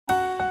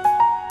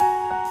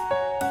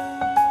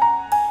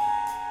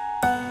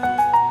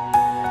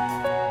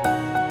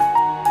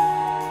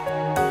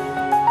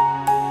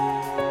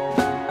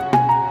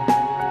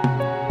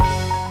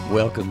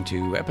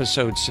to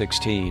episode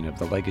 16 of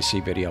the Legacy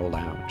Video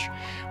Lounge.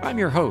 I'm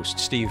your host,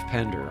 Steve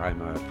Pender.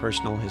 I'm a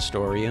personal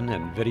historian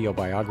and video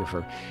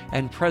biographer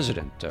and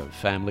president of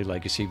Family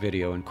Legacy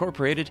Video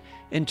Incorporated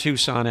in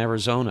Tucson,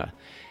 Arizona.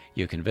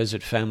 You can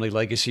visit Family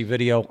Legacy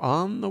Video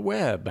on the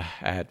web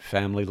at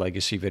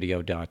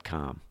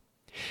familylegacyvideo.com.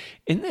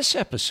 In this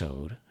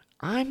episode,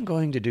 I'm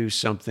going to do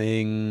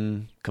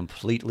something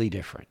completely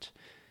different.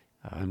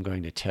 I'm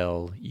going to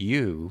tell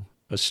you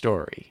a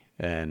story,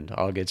 and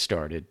I'll get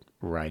started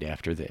right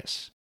after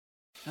this.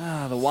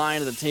 The whine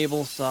of the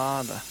table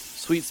saw, the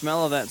sweet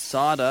smell of that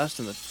sawdust,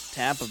 and the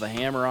tap of a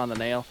hammer on the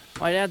nail.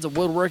 My dad's a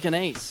woodworking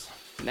ace.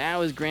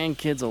 Now his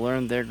grandkids will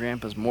learn their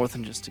grandpa's more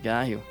than just a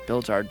guy who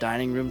built our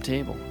dining room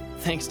table.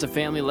 Thanks to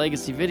Family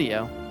Legacy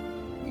Video.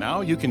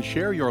 Now you can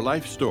share your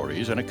life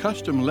stories in a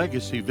custom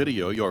legacy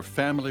video your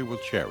family will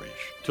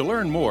cherish. To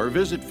learn more,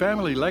 visit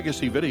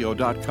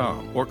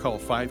FamilyLegacyVideo.com or call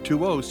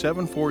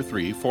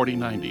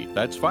 520-743-4090.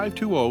 That's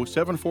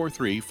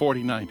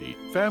 520-743-4090.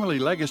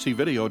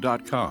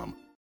 FamilyLegacyVideo.com.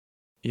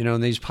 You know,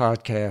 in these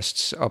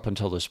podcasts up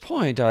until this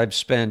point, I've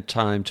spent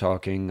time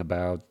talking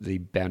about the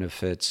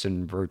benefits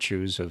and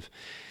virtues of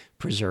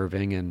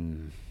preserving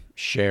and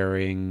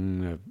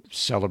sharing,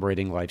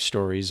 celebrating life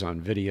stories on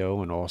video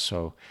and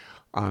also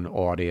on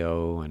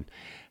audio, and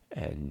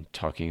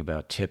talking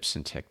about tips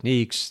and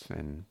techniques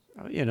and,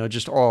 you know,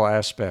 just all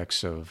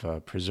aspects of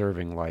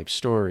preserving life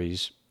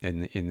stories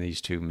in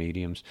these two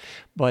mediums.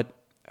 But,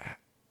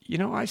 you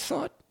know, I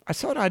thought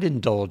I'd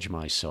indulge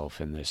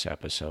myself in this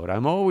episode.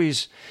 I'm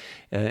always,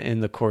 in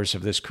the course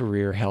of this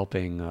career,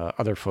 helping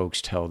other folks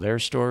tell their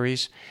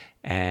stories.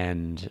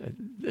 And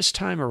this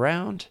time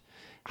around,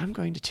 I'm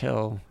going to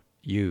tell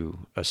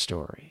you a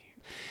story.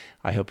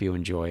 I hope you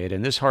enjoy it.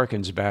 And this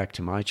harkens back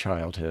to my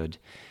childhood,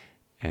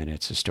 and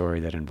it's a story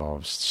that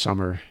involves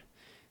summer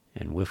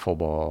and wiffle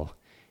ball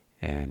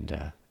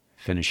and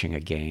finishing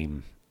a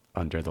game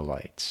under the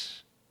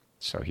lights.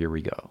 So here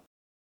we go.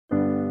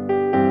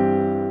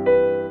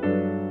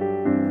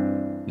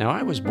 Now,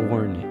 I was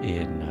born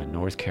in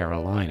North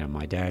Carolina.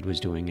 My dad was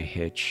doing a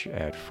hitch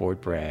at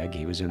Fort Bragg.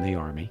 He was in the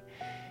Army.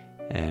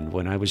 And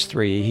when I was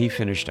 3, he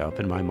finished up,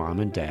 and my mom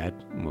and dad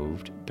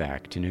moved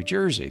back to New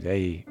Jersey.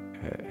 They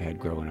had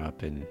grown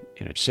up in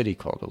a city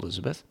called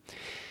Elizabeth.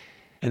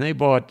 And they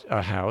bought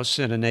a house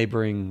in a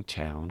neighboring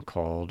town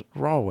called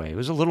Rahway. It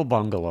was a little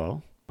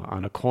bungalow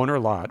on a corner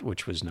lot,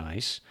 which was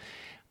nice.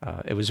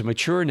 It was a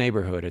mature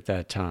neighborhood at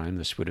that time.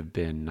 This would have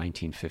been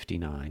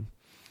 1959.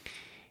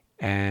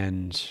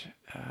 And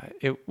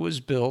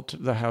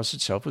the house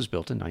itself was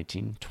built in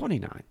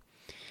 1929.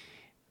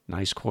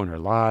 Nice corner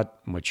lot,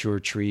 mature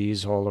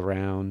trees all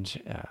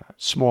around,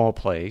 small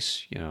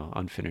place, you know,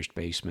 unfinished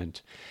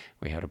basement.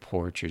 We had a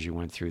porch as you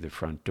went through the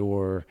front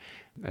door.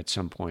 At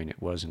some point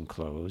it was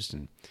enclosed,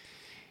 and,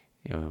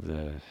 you know,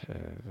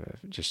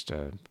 just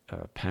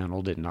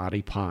paneled in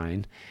knotty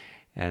pine.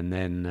 And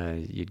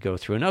then you'd go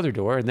through another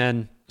door, and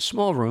then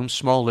small room,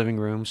 small living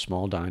room,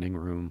 small dining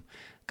room,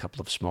 a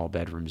couple of small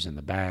bedrooms in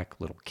the back,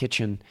 little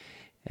kitchen,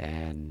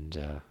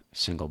 and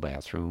single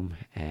bathroom,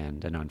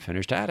 and an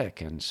unfinished attic.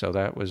 And so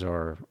that was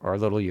our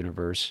little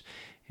universe,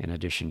 in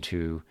addition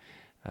to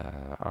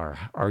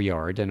our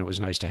yard. And it was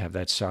nice to have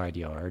that side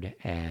yard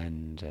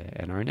and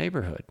our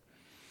neighborhood.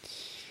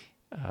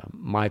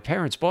 My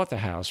parents bought the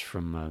house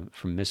from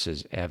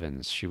Mrs.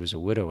 Evans. She was a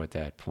widow at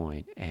that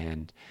point,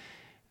 and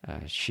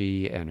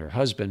she and her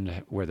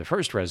husband were the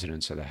first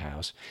residents of the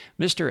house.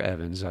 Mr.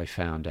 Evans, I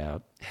found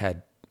out,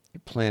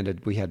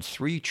 we had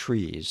 3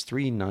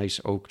 nice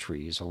oak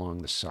trees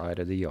along the side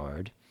of the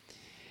yard.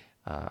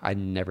 I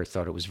never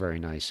thought it was very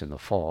nice in the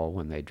fall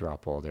when they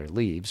drop all their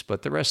leaves,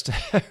 but the rest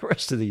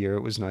of the year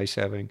it was nice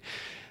having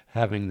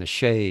the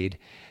shade.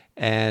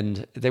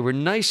 And they were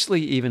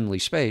nicely evenly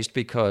spaced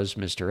because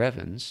Mr.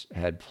 Evans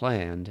had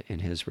planned in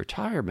his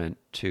retirement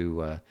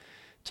to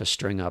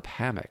string up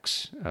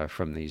hammocks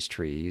from these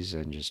trees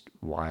and just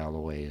while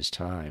away his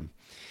time.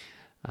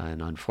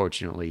 And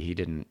unfortunately, he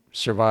didn't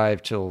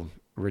survive till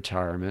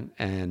retirement,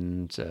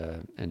 and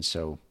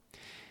so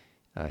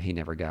he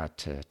never got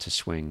to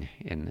swing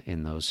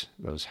in those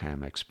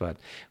hammocks. But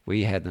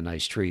we had the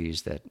nice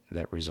trees that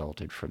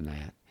resulted from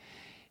that,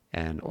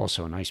 and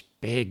also a nice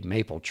big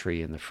maple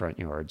tree in the front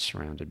yard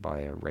surrounded by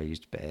a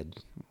raised bed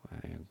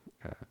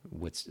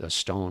with a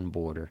stone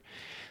border.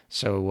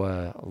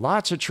 So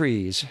lots of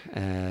trees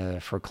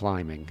for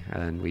climbing,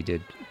 and we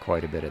did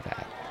quite a bit of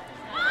that.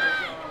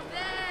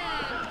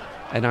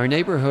 And our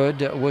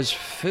neighborhood was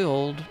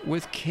filled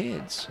with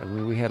kids. I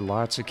mean, we had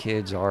lots of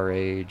kids our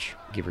age,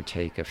 give or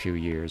take a few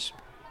years.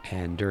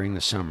 And during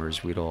the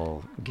summers, we'd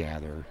all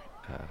gather.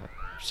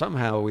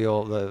 Somehow,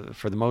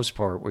 for the most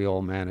part, we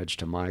all managed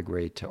to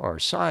migrate to our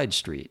side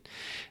street.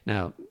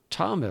 Now,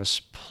 Thomas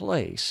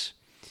Place,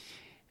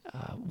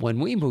 when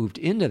we moved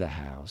into the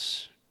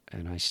house,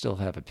 and I still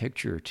have a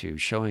picture or two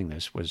showing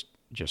this, was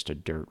just a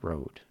dirt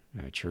road.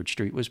 Church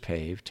Street was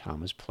paved.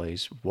 Thomas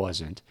Place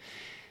wasn't.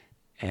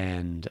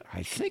 And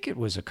I think it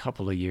was a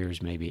couple of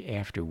years maybe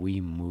after we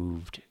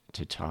moved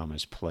to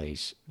Thomas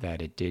Place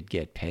that it did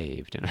get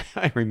paved. And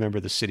I remember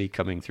the city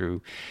coming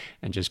through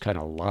and just kind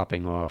of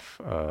lopping off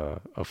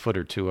a foot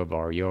or two of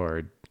our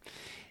yard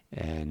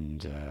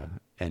and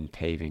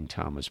paving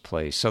Thomas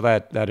Place. So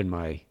that in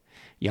my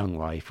young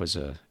life was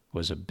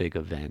a big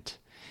event.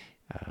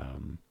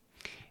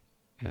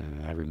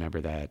 I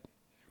remember that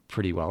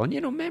pretty well.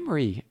 And,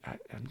 memory,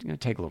 I'm going to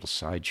take a little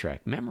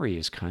sidetrack. Memory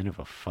is kind of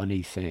a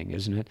funny thing,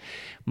 isn't it?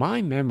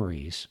 My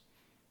memories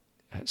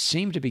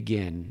seem to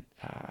begin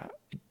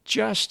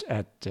just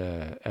at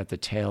the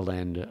tail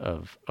end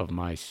of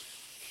my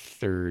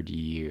third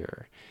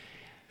year.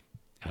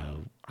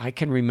 I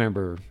can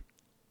remember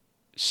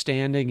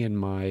standing in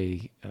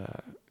my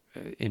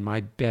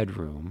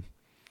bedroom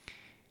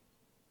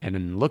and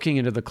then looking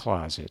into the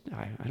closet.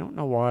 I don't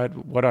know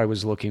what I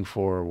was looking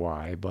for or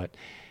why,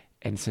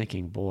 and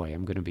thinking, boy,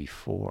 I'm going to be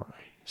 4.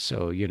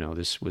 So,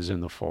 this was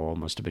in the fall,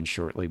 must have been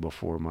shortly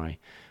before my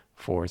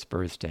 4th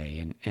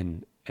birthday.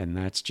 And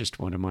that's just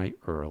one of my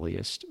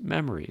earliest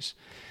memories.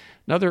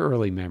 Another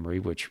early memory,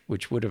 which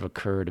would have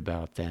occurred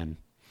about then,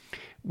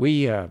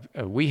 we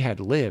had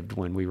lived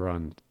when we were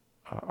on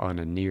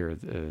near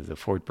the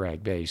Fort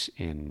Bragg base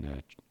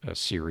in a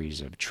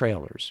series of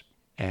trailers.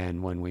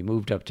 And when we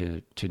moved up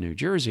to New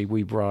Jersey,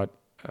 we brought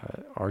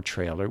our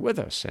trailer with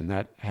us, and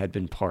that had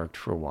been parked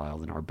for a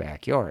while in our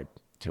backyard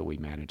till we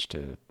managed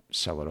to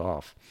sell it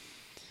off.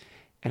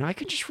 And I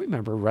can just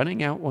remember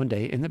running out one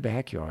day in the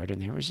backyard,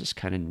 and there was this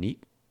kind of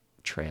neat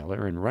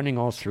trailer, and running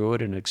all through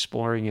it and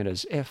exploring it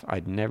as if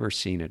I'd never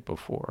seen it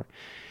before.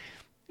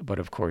 But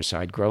of course,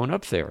 I'd grown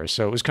up there,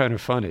 so it was kind of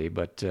funny,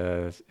 but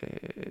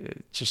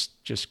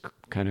just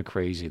kind of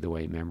crazy the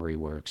way memory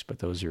works. But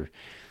those are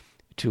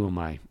 2 of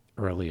my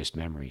earliest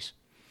memories.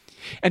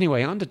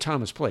 Anyway, on to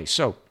Thomas Place.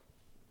 So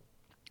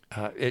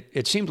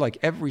it seemed like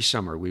every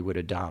summer we would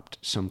adopt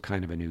some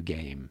kind of a new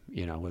game,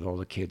 with all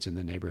the kids in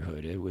the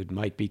neighborhood. It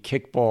might be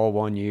kickball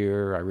one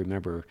year. I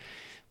remember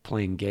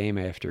playing game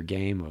after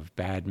game of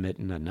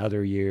badminton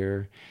another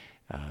year.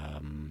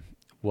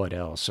 What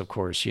else? Of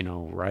course,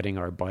 riding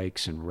our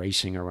bikes and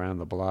racing around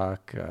the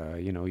block.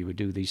 We would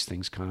do these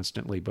things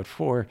constantly. But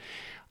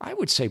I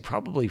would say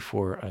probably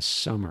for a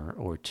summer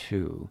or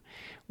 2,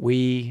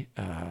 we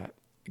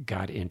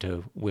got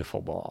into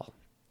wiffle ball.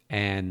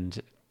 And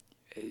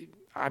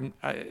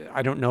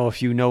I don't know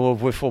if you know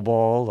of wiffle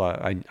ball.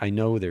 I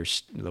know the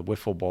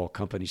wiffle ball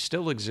company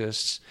still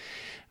exists,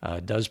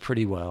 does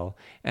pretty well.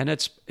 And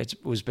it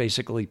was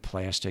basically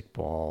plastic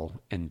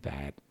ball and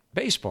bat.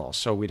 Baseball.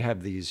 So we'd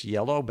have these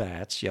yellow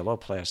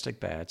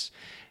plastic bats,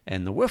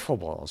 and the wiffle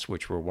balls,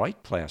 which were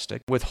white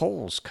plastic with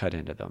holes cut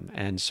into them.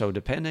 And so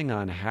depending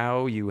on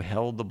how you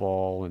held the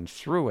ball and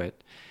threw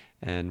it,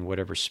 and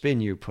whatever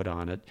spin you put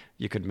on it,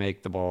 you could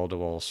make the ball do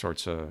all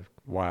sorts of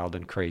wild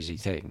and crazy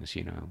things,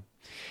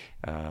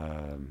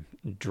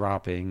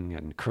 dropping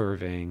and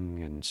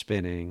curving and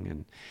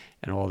spinning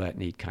and all that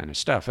neat kind of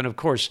stuff. And of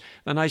course,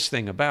 the nice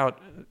thing about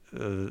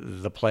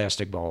the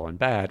plastic ball and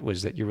bat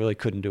was that you really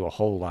couldn't do a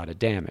whole lot of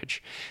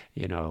damage.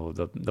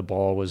 The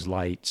ball was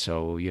light,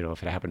 so,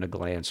 if it happened to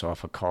glance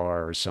off a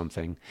car or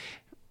something,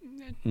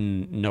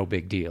 no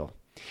big deal.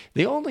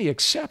 The only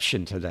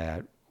exception to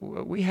that,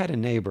 we had a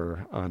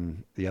neighbor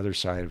on the other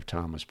side of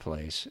Thomas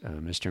Place,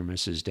 Mr. and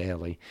Mrs.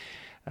 Daly.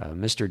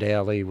 Mr.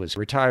 Daly was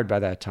retired by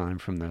that time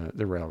from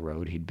the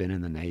railroad. He'd been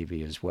in the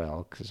Navy as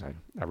well, because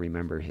I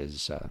remember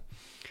his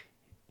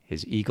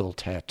eagle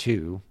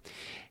tattoo.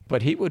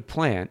 But he would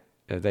plant.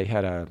 They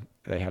had a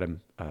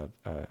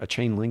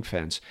chain link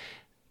fence.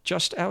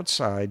 Just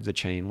outside the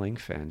chain link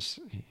fence,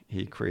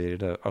 he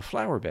created a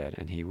flower bed,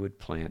 and he would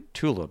plant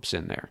tulips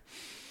in there.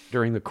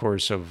 During the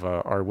course of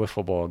our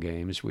wiffle ball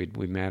games, we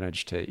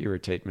managed to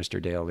irritate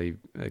Mr. Daly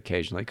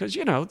occasionally because,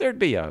 there'd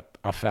be a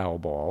foul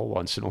ball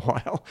once in a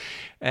while,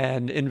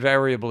 and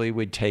invariably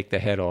we'd take the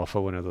head off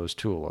of one of those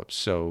tulips.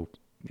 So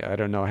I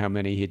don't know how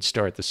many he'd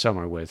start the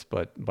summer with,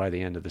 but by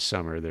the end of the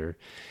summer there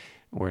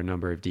were a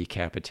number of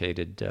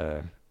decapitated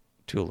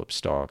tulip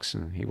stalks,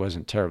 and he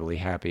wasn't terribly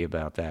happy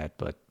about that.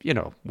 But,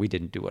 we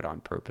didn't do it on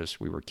purpose.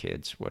 We were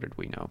kids. What did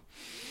we know?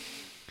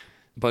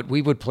 But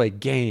we would play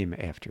game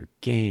after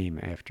game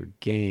after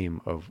game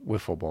of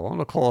wiffle ball.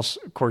 And of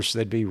course,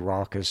 they'd be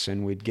raucous,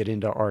 and we'd get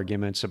into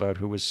arguments about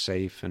who was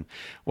safe and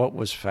what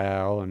was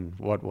foul and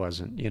what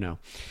wasn't,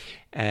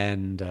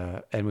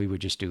 And we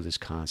would just do this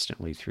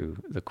constantly through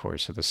the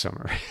course of the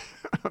summer.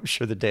 I'm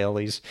sure the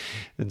Dalys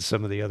and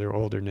some of the other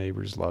older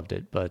neighbors loved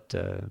it, but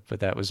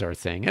that was our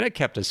thing. And it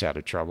kept us out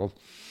of trouble.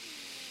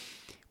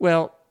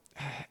 Well,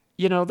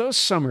 those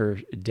summer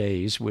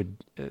days would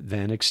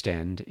then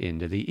extend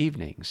into the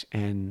evenings.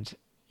 And,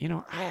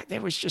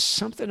 there was just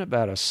something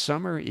about a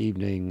summer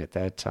evening at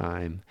that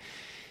time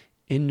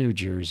in New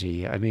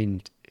Jersey. I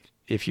mean,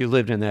 if you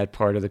lived in that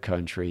part of the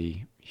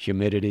country,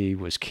 humidity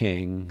was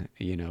king.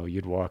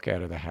 You'd walk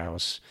out of the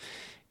house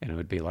and it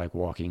would be like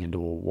walking into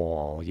a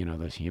wall.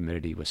 The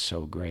humidity was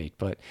so great.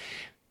 But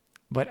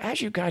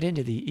as you got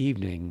into the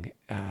evening,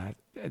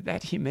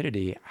 that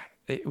humidity,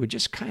 it would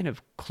just kind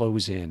of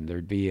close in.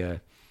 There'd be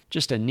a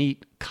just a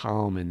neat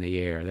calm in the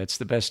air. That's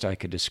the best I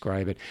could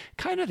describe it.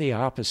 Kind of the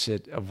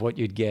opposite of what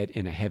you'd get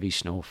in a heavy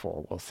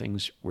snowfall. Well,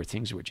 things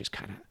were just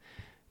kind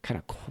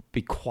of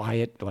be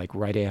quiet, like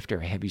right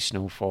after a heavy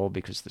snowfall,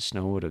 because the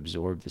snow would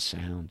absorb the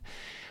sound.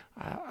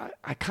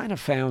 I kind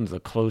of found the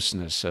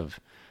closeness of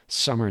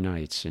summer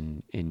nights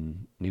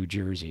in New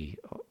Jersey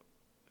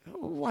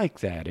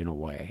like that in a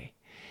way.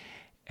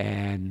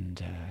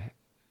 And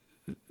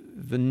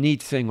the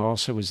neat thing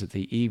also is that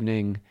the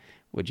evening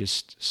would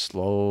just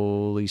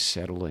slowly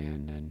settle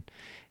in,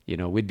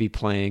 and we'd be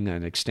playing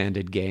an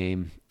extended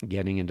game,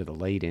 getting into the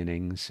late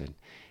innings,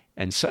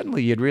 and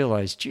suddenly you'd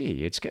realize,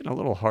 gee, it's getting a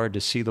little hard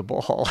to see the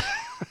ball,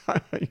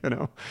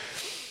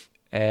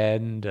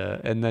 and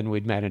then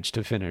we'd manage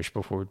to finish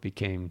before it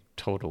became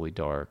totally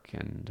dark,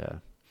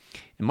 and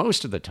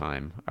most of the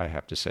time, I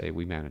have to say,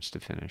 we managed to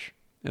finish.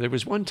 Now, there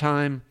was one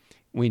time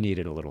we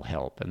needed a little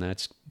help, and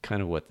that's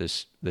kind of what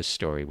this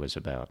story was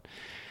about.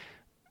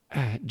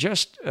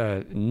 Just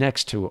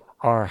next to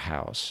our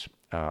house,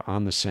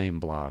 on the same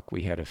block,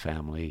 we had a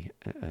family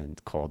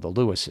called the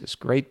Lewises.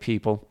 Great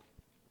people.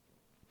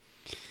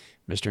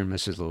 Mr. and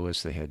Mrs.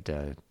 Lewis, they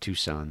had 2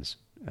 sons,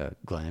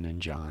 Glenn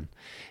and John.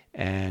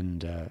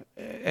 And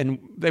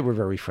they were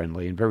very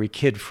friendly and very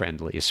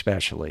kid-friendly,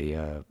 especially.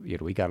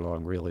 We got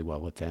along really well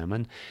with them.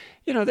 And,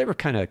 they were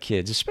kind of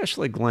kids,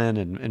 especially Glenn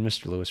and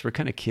Mr. Lewis were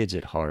kind of kids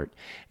at heart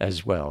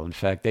as well. In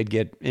fact, they'd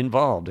get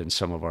involved in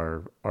some of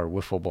our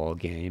wiffle ball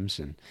games.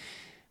 And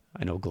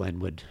I know Glenn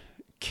would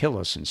kill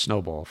us in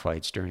snowball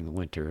fights during the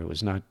winter. It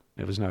was not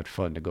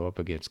fun to go up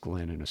against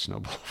Glenn in a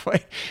snowball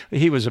fight.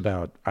 He was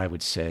about, I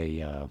would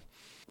say, at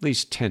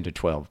least 10 to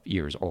 12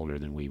 years older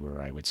than we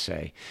were, I would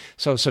say.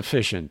 So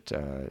sufficient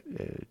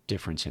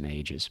difference in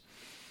ages.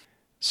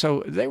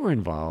 So they were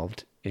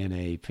involved in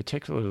a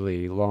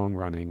particularly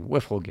long-running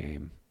wiffle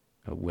game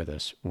with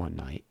us one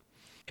night.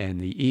 And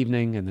the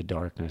evening and the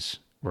darkness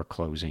were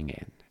closing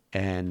in.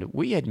 And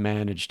we had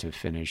managed to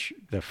finish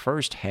the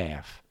first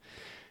half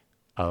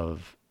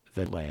of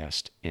the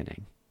last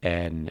inning.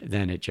 And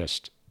then it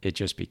just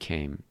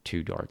became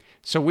too dark.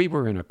 So we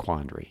were in a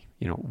quandary.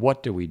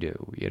 What do we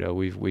do?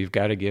 We've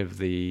got to give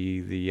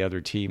the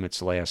other team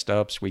its last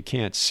ups. We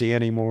can't see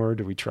anymore.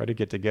 Do we try to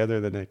get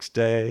together the next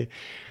day?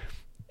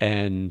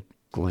 And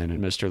Glenn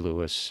and Mr.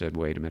 Lewis said,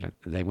 wait a minute.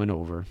 They went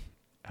over,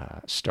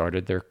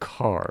 started their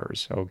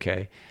cars,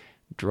 okay,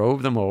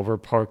 drove them over,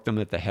 parked them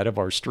at the head of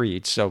our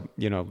street. So,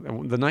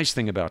 the nice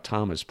thing about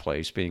Thomas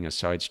Place being a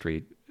side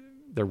street,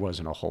 there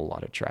wasn't a whole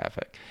lot of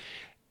traffic.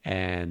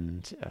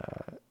 And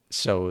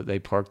so they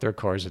parked their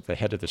cars at the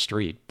head of the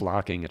street,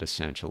 blocking it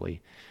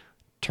essentially,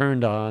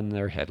 turned on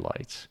their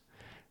headlights,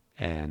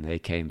 and they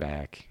came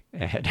back,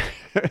 and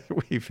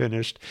we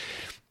finished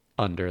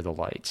under the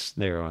lights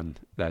there on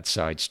that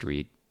side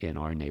street in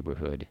our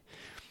neighborhood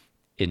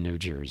in New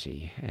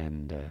Jersey.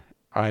 And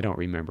I don't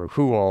remember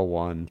who all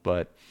won,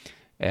 but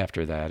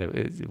after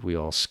that, we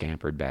all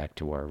scampered back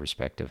to our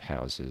respective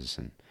houses,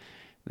 and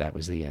that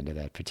was the end of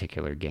that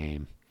particular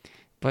game.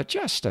 But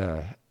just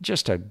a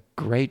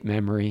great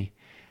memory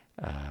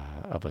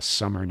of a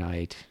summer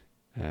night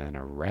and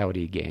a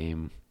rowdy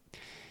game,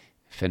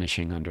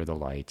 finishing under the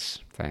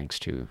lights, thanks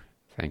to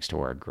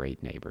our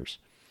great neighbors.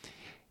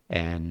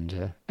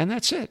 And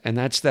that's it. And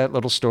that's that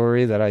little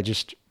story that I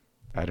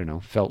don't know,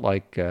 felt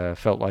like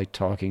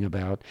talking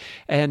about,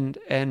 and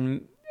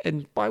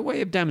by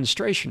way of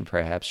demonstration,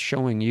 perhaps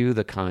showing you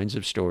the kinds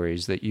of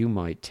stories that you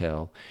might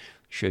tell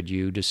should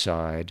you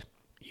decide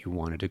you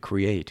wanted to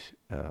create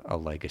a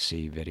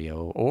legacy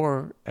video,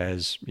 or,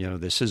 as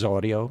this is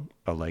audio,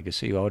 a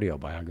legacy audio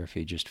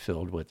biography just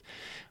filled with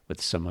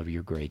some of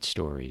your great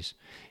stories.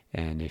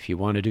 And if you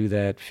want to do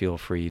that, feel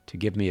free to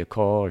give me a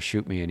call or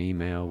shoot me an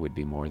email. We'd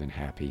be more than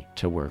happy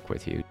to work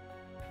with you.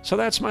 So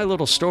that's my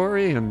little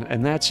story,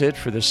 and that's it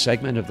for this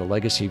segment of the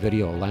Legacy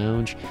Video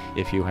Lounge.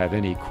 If you have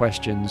any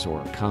questions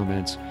or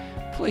comments,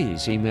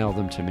 please email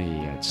them to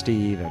me at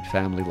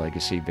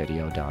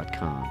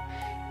steve@familylegacyvideo.com.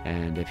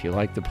 And if you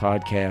like the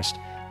podcast,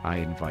 I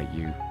invite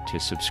you to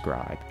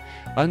subscribe.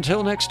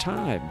 Until next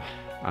time,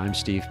 I'm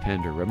Steve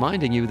Pender,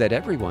 reminding you that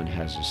everyone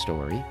has a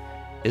story.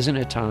 Isn't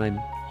it time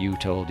you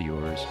told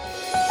yours?